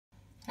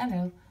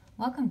Hello,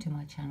 welcome to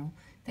my channel.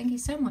 Thank you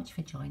so much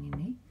for joining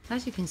me.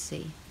 As you can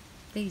see,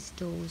 these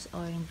doors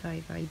are in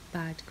very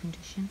bad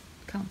condition.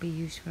 Can't be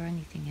used for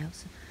anything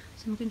else.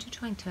 So I'm going to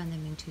try and turn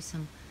them into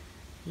some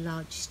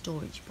large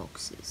storage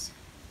boxes.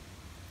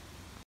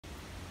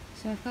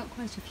 So I've got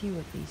quite a few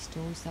of these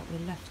doors that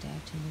were left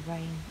out in the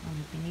rain and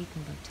have been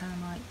eaten by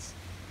termites.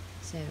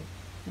 So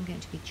I'm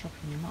going to be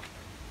chopping them up.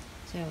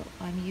 So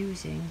I'm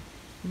using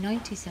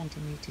 90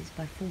 centimeters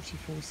by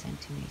 44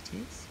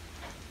 centimeters.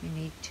 You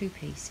need 2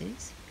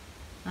 pieces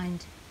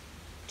and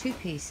 2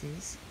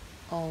 pieces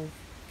of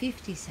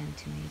 50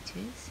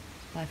 centimeters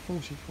by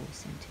 44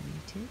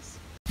 centimeters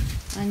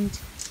and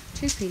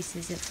 2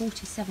 pieces at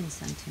 47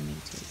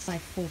 centimeters by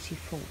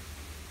 44.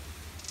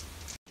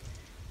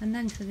 And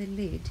then for the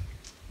lid,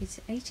 it's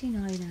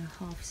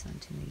 89.5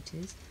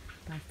 centimeters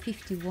by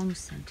 51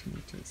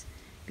 centimeters,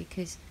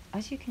 because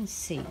as you can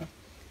see,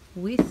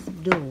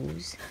 with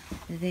doors,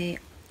 they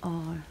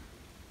are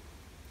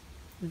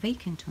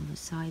vacant on the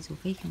sides or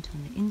vacant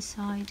on the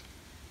inside.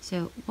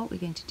 So what we're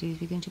going to do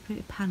is we're going to put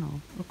a panel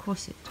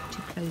across it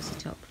to close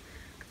it up.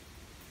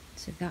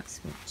 So that's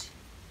what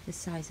the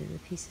size of the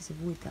pieces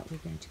of wood that we're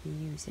going to be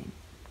using.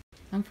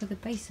 And for the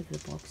base of the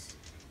box,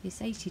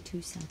 it's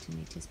 82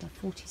 centimeters by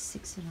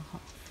 46.5.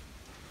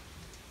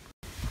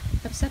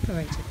 I've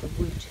separated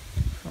the wood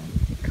from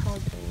the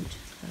cardboard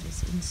that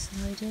is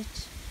inside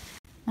it.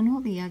 And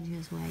all the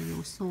edges where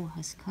your saw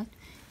has cut,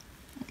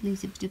 it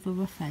leaves a bit of a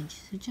rough edge,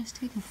 so just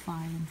take a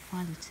file and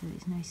file it so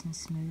it's nice and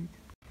smooth.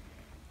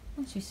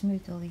 Once you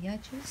smooth all the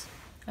edges,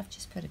 I've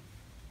just put a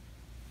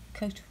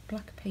coat of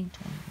black paint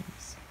on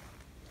these.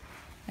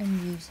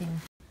 I'm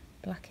using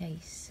Black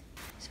Ace.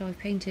 So I've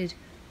painted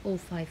all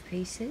 5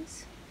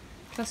 pieces,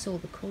 plus all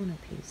the corner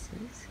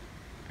pieces.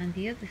 And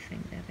the other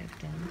thing that I've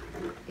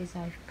done is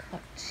I've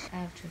cut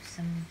out of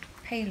some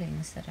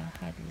palings that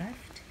I had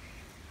left,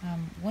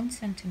 1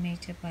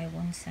 centimeter by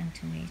 1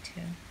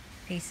 centimeter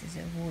pieces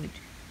of wood,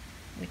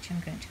 which I'm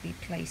going to be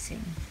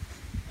placing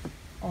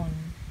on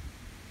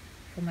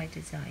for my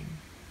design.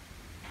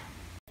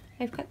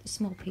 I've cut the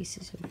small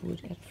pieces of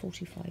wood at a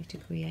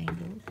 45-degree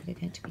angle that are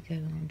going to be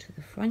going onto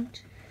the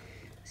front,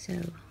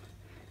 so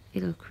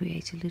it'll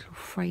create a little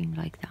frame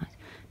like that,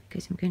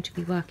 because I'm going to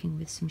be working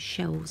with some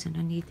shelves and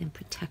I need them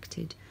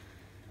protected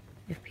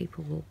if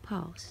people walk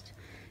past.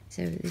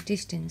 So the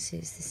distance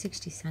is the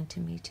 60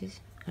 centimeters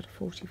at a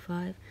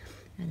 45,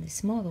 and the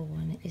smaller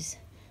one is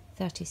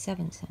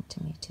 37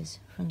 centimeters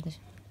from the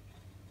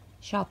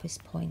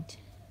sharpest point,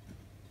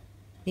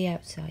 the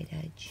outside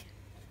edge.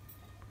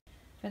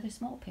 For the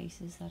small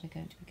pieces that are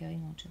going to be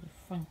going onto the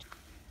front,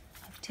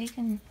 I've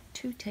taken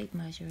 2 tape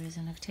measures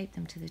and I've taped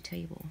them to the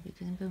table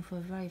because I'm going for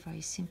a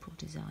very simple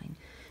design.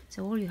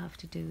 So all you have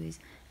to do is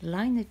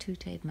line the 2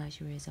 tape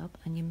measures up,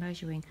 and you're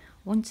measuring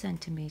 1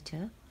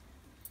 centimeter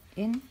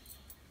in,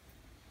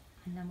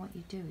 and then what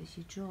you do is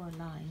you draw a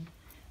line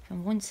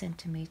from 1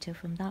 centimeter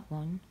from that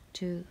one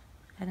to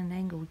at an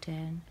angle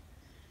down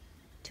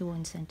to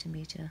 1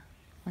 centimeter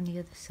on the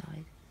other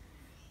side.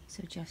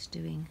 So just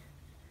doing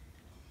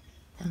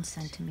 1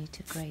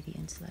 centimeter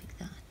gradients like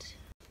that.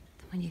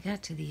 When you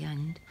get to the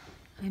end,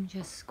 I'm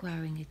just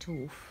squaring it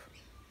off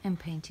and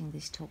painting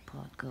this top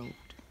part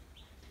gold.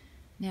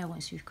 Now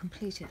once you've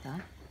completed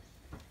that,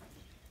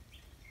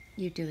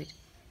 you do it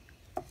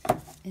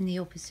in the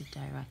opposite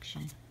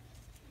direction.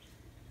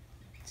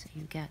 So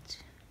you get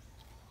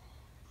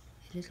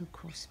a little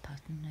cross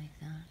pattern like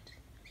that.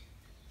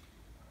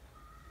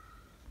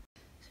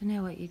 So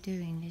now what you're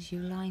doing is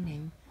you're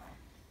lining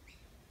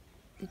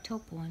the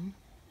top one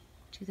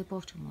to the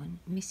bottom one,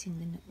 missing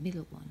the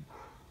middle one.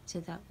 So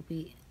that will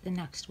be the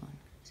next one.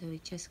 So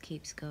it just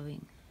keeps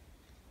going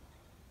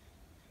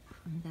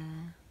from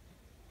there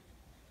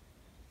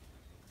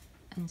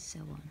and so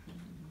on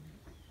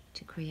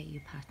to create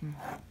your pattern.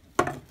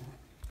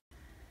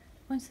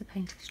 Once the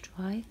paint is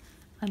dry,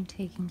 I'm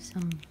taking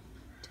some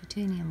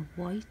titanium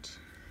white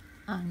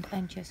and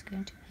I'm just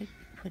going to be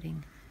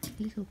putting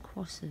little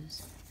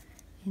crosses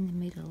in the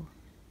middle.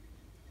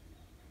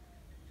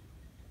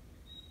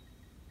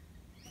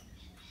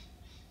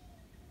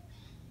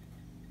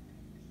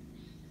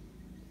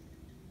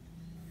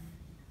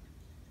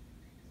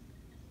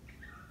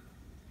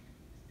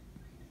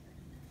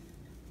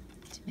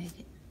 To make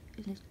it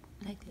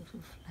like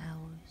little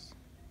flowers.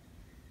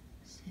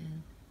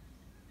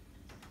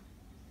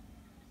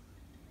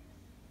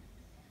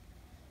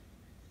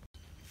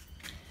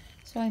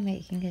 So I'm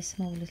making a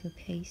small little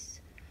piece.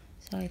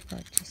 So I've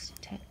got just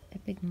a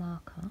big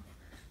marker,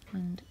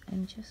 and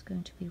I'm just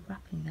going to be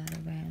wrapping that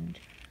around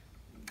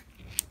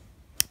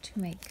to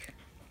make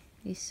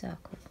a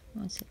circle.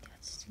 Once it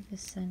gets to the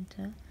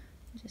center,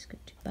 I'm just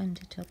going to bend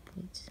it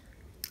upwards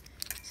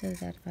so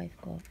that I've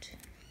got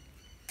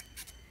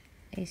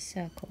a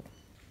circle.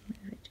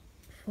 Move it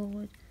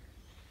forward,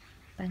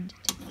 bend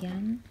it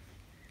again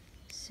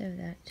so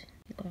that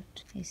you've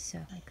got a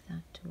circle like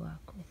that to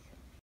work with.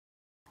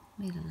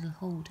 Made a little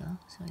holder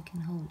so I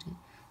can hold it.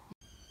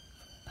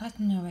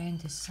 Pattern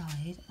around the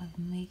side,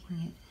 I'm making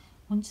it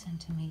 1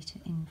 centimeter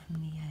in from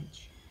the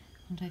edge,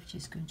 and I'm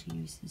just going to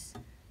use this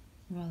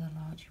rather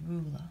large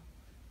ruler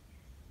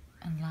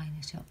and line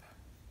it up.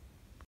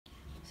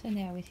 So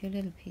now with your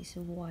little piece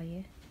of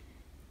wire,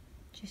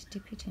 just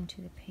dip it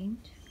into the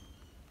paint,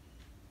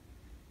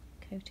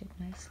 coat it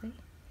nicely,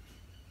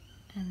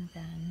 and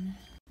then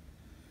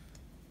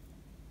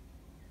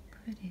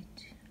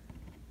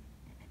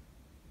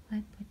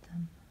put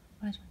them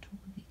right on top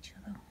of each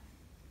other.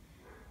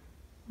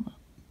 Well,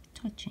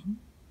 touching.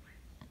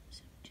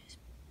 So just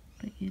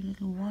put your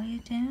little wire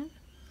down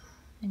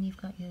and you've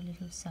got your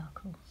little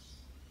circle.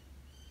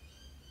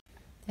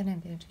 Then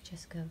I'm going to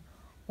just go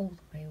all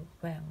the way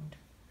around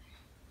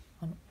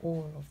on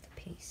all of the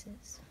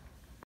pieces.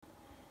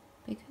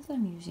 Because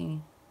I'm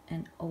using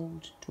an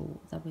old door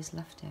that was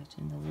left out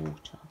in the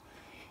water,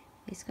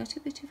 it's got a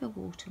bit of a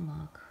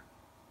watermark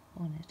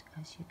on it,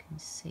 as you can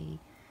see,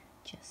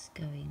 just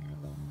going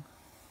along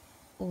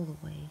all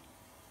the way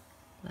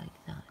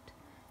like that.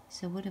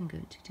 So what I'm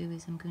going to do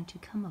is I'm going to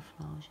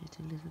camouflage it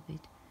a little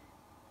bit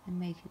and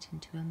make it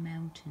into a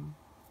mountain.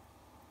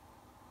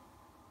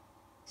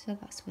 So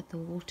that's what the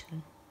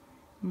water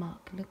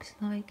mark looks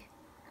like,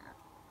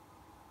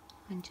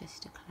 and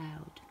just a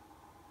cloud.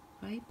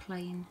 Very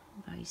plain,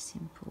 very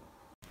simple.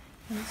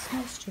 And the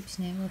small strips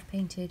now I've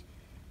painted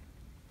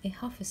a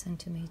 1/2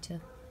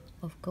 centimetre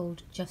of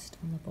gold just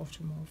on the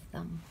bottom of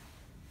them.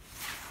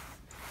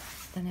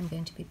 Then I'm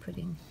going to be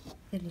putting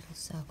the little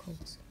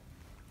circles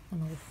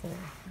on all 4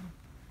 of them.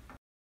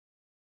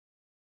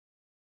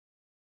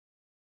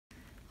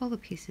 All the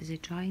pieces are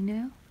dry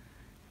now,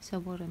 so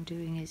what I'm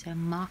doing is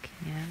I'm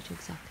marking out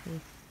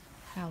exactly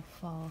how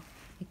far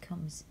it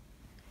comes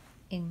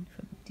in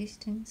from a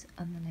distance,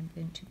 and then I'm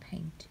going to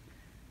paint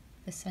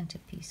the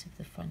centerpiece of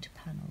the front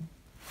panel.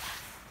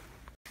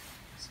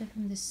 So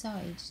from the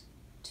side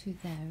to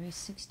there is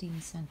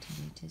 16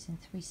 centimeters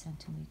and 3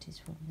 centimeters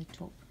from the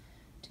top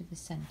to the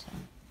center.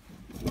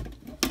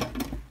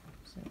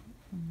 So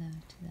from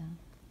there to there.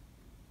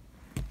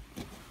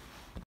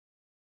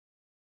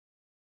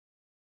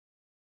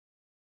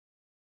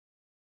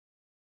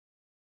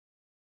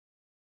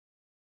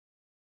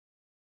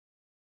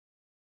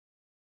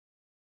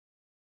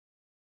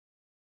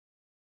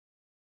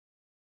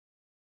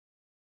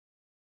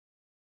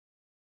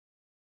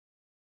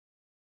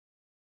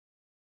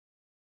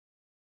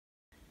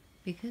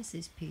 Because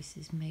this piece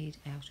is made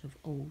out of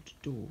old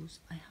doors,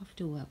 I have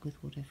to work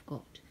with what I've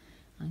got,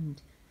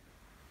 and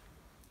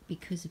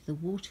because of the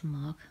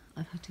watermark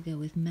I've had to go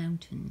with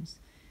mountains,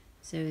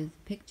 so the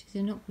pictures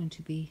are not going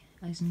to be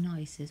as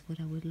nice as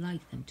what I would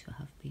like them to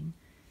have been,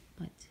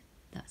 but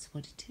that's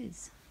what it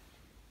is.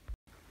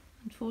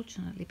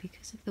 Unfortunately,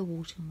 because of the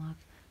watermark,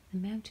 the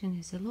mountain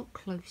is a lot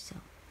closer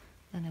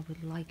than I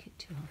would like it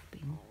to have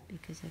been,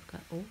 because I've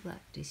got all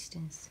that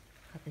distance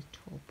at the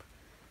top,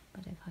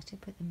 but I've had to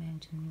put the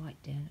mountain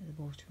right down at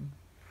the bottom.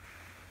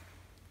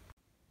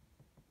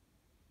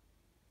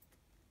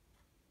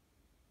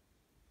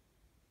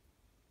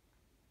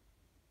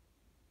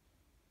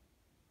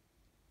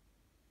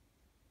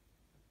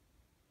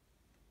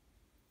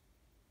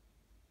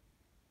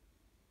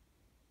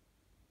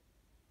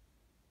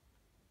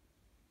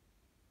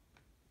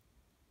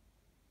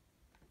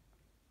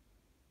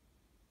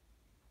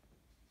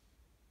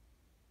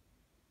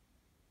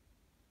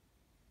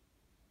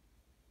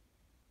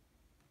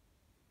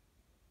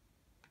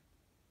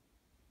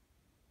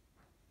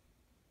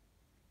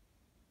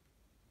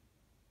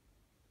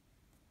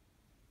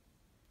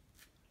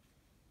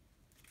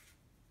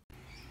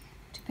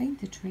 To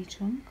paint the tree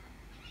trunk,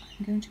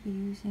 I'm going to be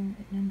using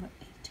a number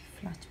 8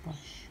 flat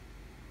brush.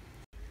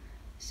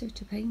 So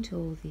to paint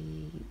all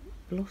the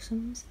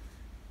blossoms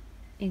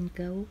in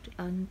gold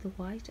and the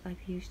white,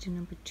 I've used a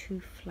number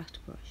 2 flat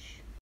brush.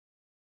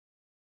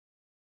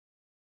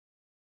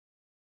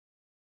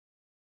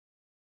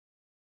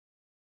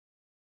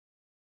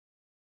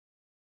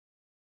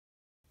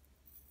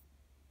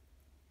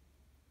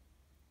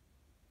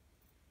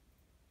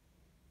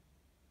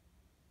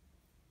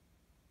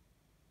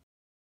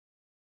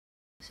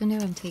 So now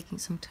I'm taking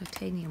some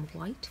titanium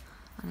white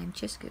and I'm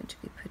just going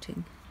to be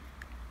putting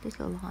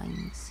little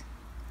lines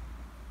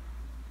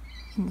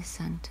in the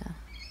centre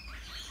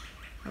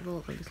of all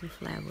the little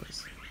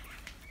flowers.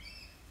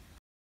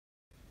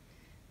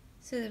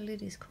 So the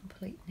lid is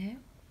complete now.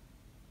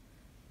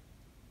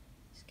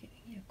 Just giving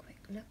you a quick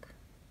look.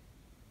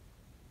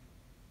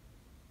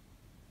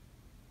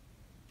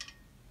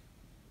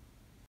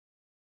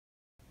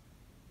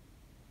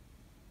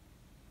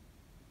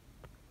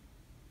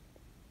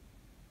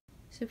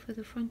 So for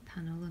the front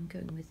panel I'm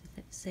going with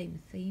the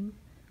same theme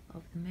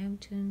of the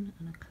mountain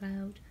and a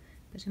cloud,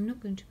 but I'm not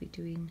going to be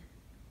doing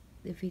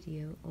the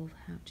video of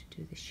how to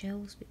do the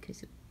shells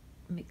because it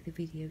would make the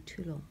video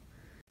too long.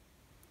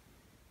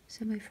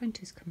 So my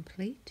front is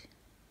complete.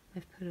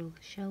 I've put all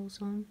the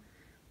shells on.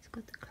 It's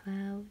got the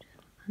cloud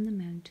and the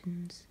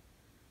mountains,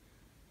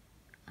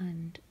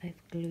 and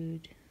I've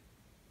glued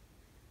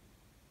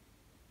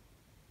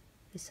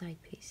the side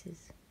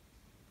pieces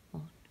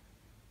on.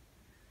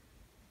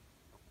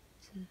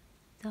 So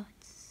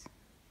that's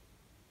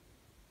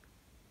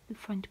the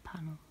front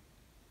panel.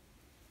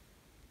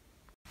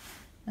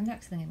 The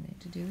next thing I'm going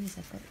to do is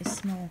I've got this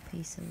small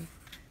piece of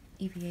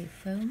EVA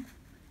foam,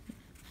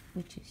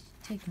 which is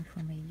taken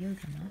from a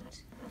yoga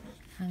mat,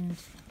 and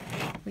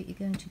what you're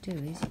going to do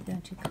is you're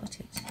going to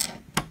cut it,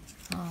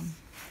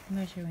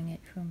 measuring it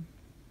from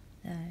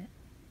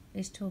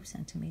is 12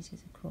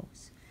 centimeters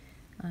across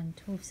and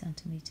 12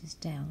 centimeters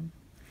down.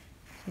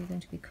 So you're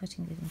going to be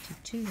cutting it into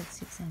two at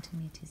 6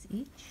 centimeters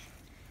each.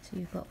 So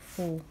you've got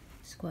 4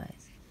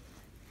 squares.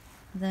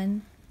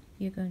 Then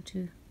you're going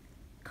to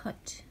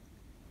cut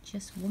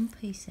just one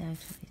piece out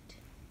of it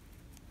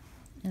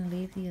and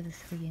leave the other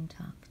 3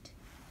 intact.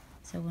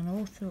 So on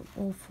all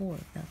 4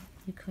 of them,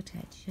 you cut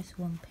out just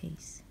one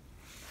piece.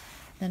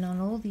 Then on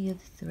all the other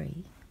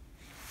 3,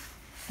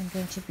 I'm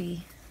going to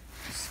be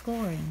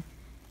scoring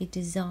a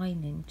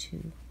design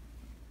into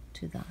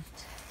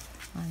that,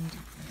 and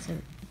so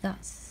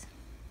that's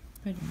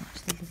pretty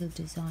much the little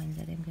design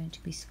that I'm going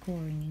to be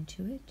scoring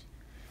into it.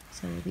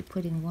 So we'll be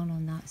putting one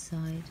on that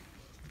side,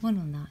 one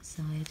on that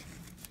side,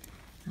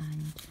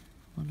 and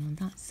one on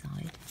that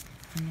side,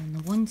 and on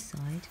the one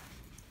side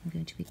I'm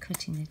going to be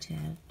cutting it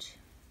out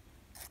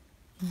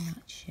in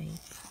that shape.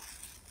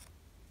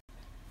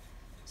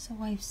 So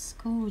I've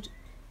scored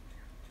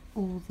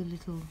all the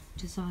little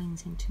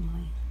designs into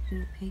my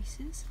little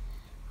pieces.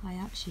 I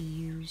actually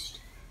used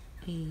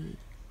a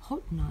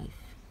hot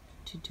knife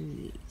to do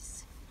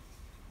these.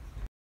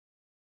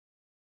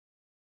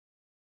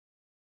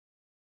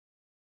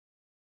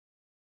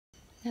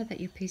 Now that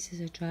your pieces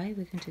are dry,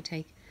 we're going to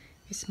take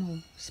a small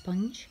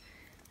sponge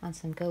and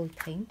some gold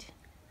paint,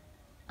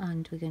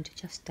 and we're going to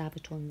just dab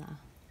it on there.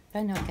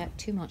 Try not get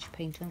too much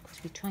paint on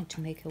because we're trying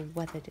to make a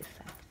weathered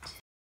effect.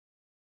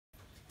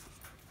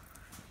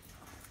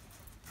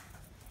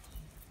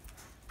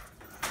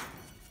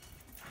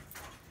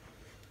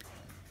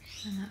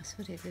 And that's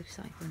what it looks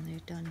like when they're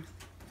done.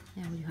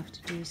 Now all you have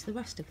to do is the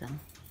rest of them.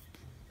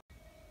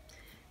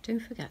 Don't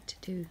forget to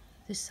do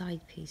the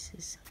side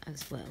pieces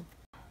as well.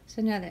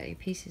 So now that your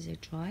pieces are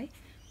dry,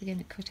 we're going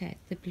to cut out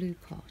the blue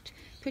part.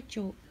 Put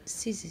your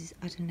scissors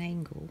at an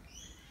angle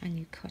and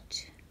you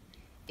cut.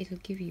 It'll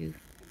give you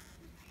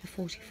a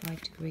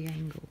 45-degree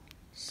angle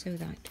so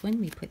that when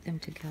we put them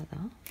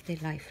together, they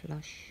lie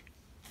flush.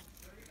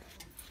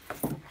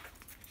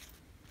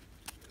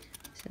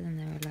 So then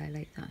they'll lie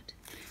like that.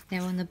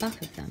 Now on the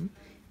back of them,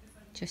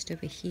 just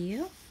over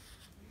here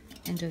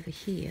and over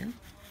here,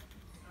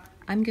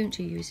 I'm going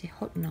to use a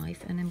hot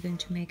knife and I'm going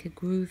to make a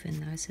groove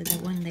in there so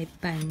that when they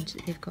bend,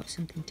 they've got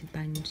something to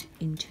bend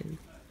into.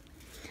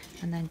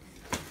 And then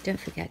don't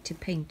forget to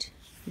paint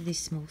this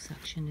small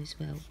section as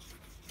well.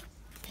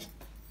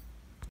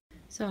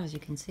 So as you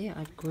can see,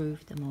 I've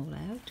grooved them all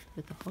out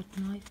with the hot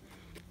knife,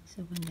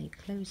 so when they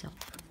close up,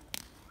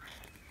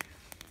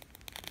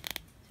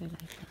 so like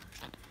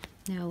that.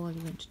 Now all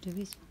you're going to do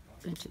is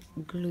going to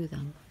glue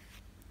them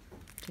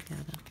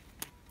together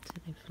so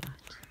they're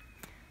flat.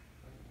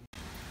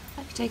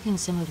 I've taken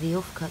some of the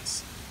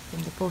offcuts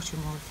from the bottom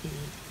of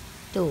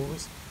the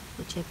doors,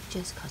 which I've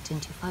just cut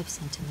into 5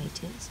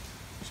 centimeters,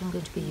 which I'm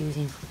going to be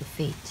using for the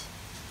feet.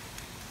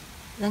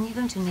 Then you're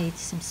going to need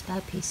some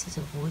spare pieces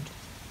of wood,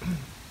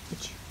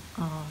 which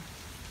are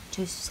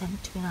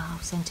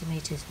 2.5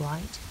 centimeters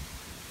wide,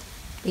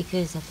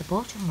 because at the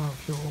bottom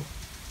of your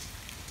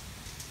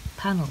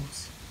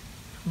panels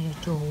from your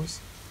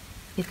doors,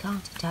 you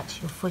can't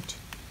attach your foot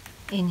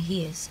in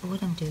here. So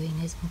what I'm doing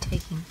is I'm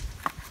taking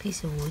a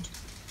piece of wood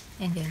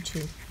and going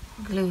to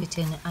glue it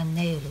in and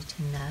nail it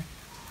in there,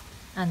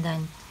 and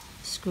then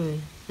screw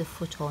the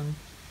foot on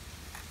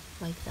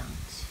like that.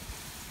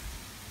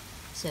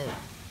 So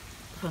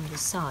from the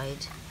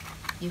side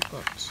you've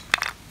got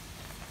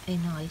a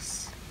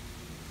nice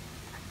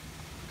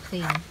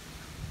clean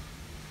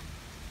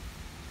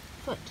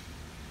foot.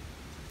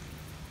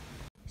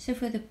 So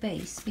for the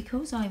base,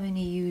 because I've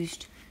only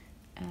used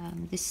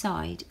the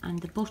side and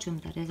the bottom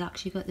that has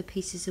actually got the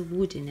pieces of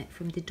wood in it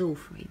from the door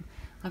frame,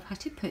 I've had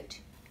to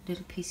put a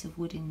little piece of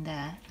wood in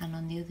there and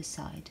on the other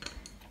side,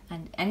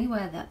 and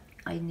anywhere that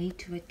I need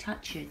to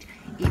attach it,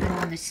 even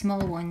on the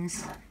small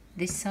ones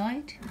this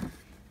side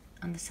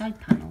and the side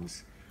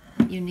panels,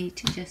 you need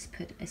to just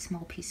put a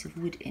small piece of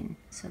wood in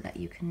so that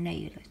you can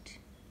nail it.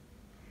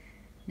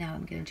 Now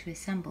I'm going to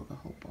assemble the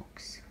whole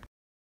box.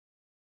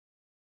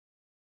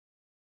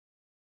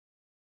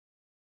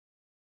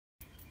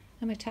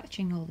 I'm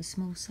attaching all the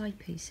small side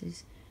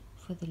pieces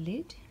for the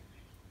lid,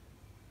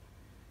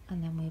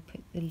 and then we'll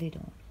put the lid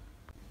on.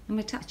 I'm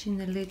attaching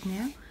the lid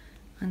now,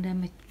 and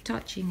I'm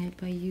attaching it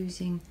by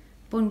using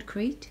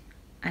Bondcrete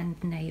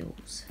and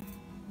nails.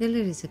 The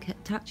lid is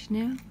attached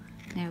now.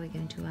 Now we're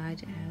going to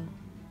add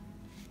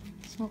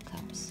our small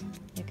caps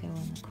that go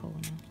on the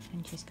corner.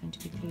 I'm just going to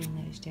be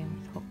gluing those down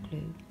with hot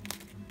glue.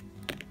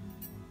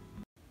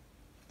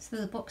 So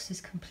the box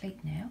is complete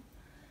now.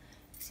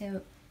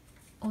 So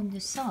on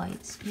the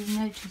sides, you'll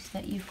notice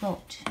that you've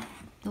got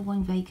the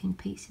one vacant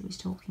piece I was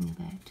talking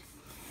about.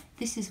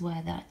 This is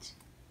where that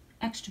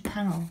extra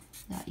panel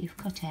that you've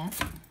cut out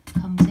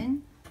comes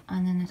in,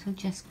 and then it'll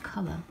just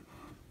colour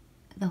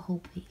the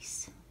whole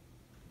piece.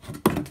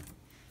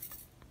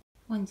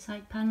 One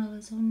side panel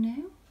is on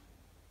now,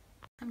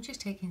 I'm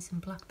just taking some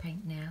black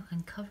paint now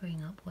and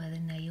covering up where the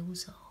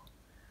nails are.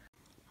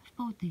 I've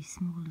bought these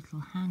small little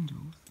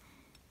handles.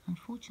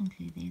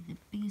 Unfortunately they're the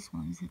biggest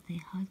ones that they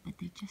had, but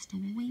they're just a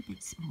wee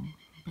bit small,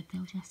 but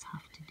they'll just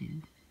have to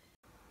do.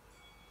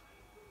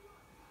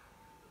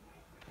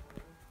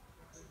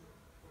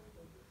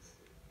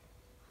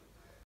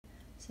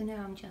 So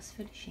now I'm just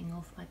finishing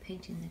off by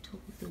painting the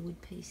top of the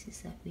wood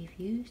pieces that we've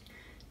used.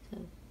 So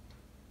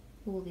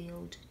all the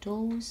old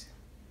doors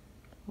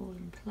all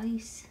in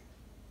place,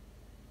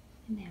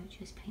 and now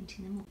just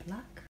painting them all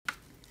black.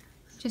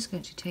 I'm just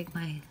going to take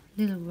my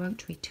little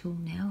rotary tool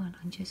now, and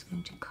I'm just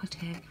going to cut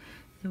out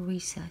the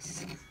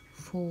recess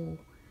for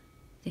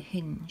the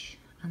hinge,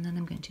 and then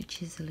I'm going to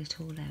chisel it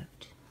all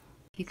out.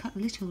 If you cut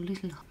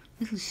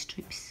little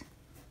strips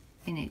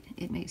in it,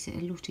 it makes it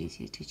a lot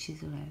easier to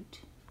chisel out.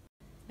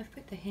 I've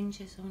put the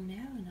hinges on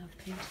now, and I've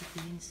painted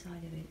the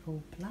inside of it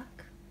all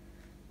black,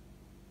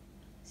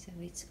 so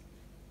it's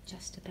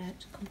just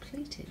about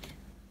completed.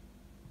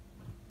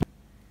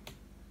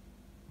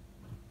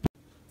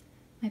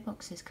 My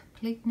box is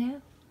complete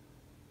now.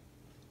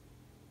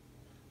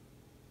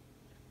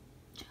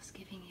 Just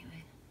giving you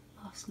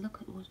a last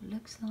look at what it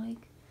looks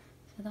like.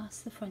 So that's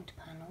the front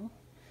panel,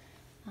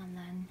 and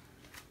then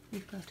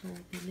we've got all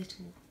the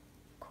little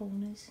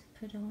corners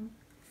put on.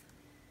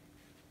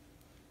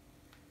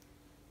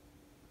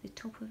 The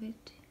top of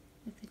it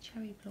with the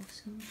cherry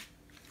blossom,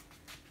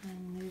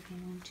 and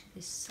moving on to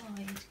this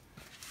side,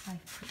 I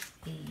put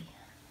the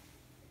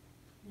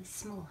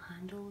small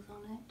handles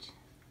on it.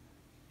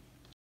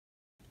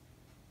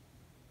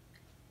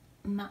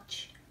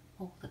 Match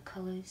all the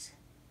colours,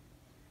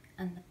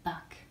 and the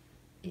back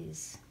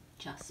is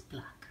just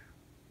black.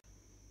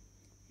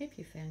 If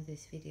you found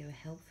this video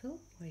helpful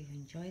or you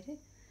enjoyed it,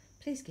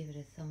 please give it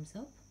a thumbs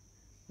up.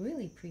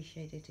 Really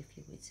appreciate it if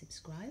you would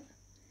subscribe.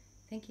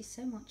 Thank you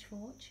so much for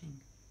watching.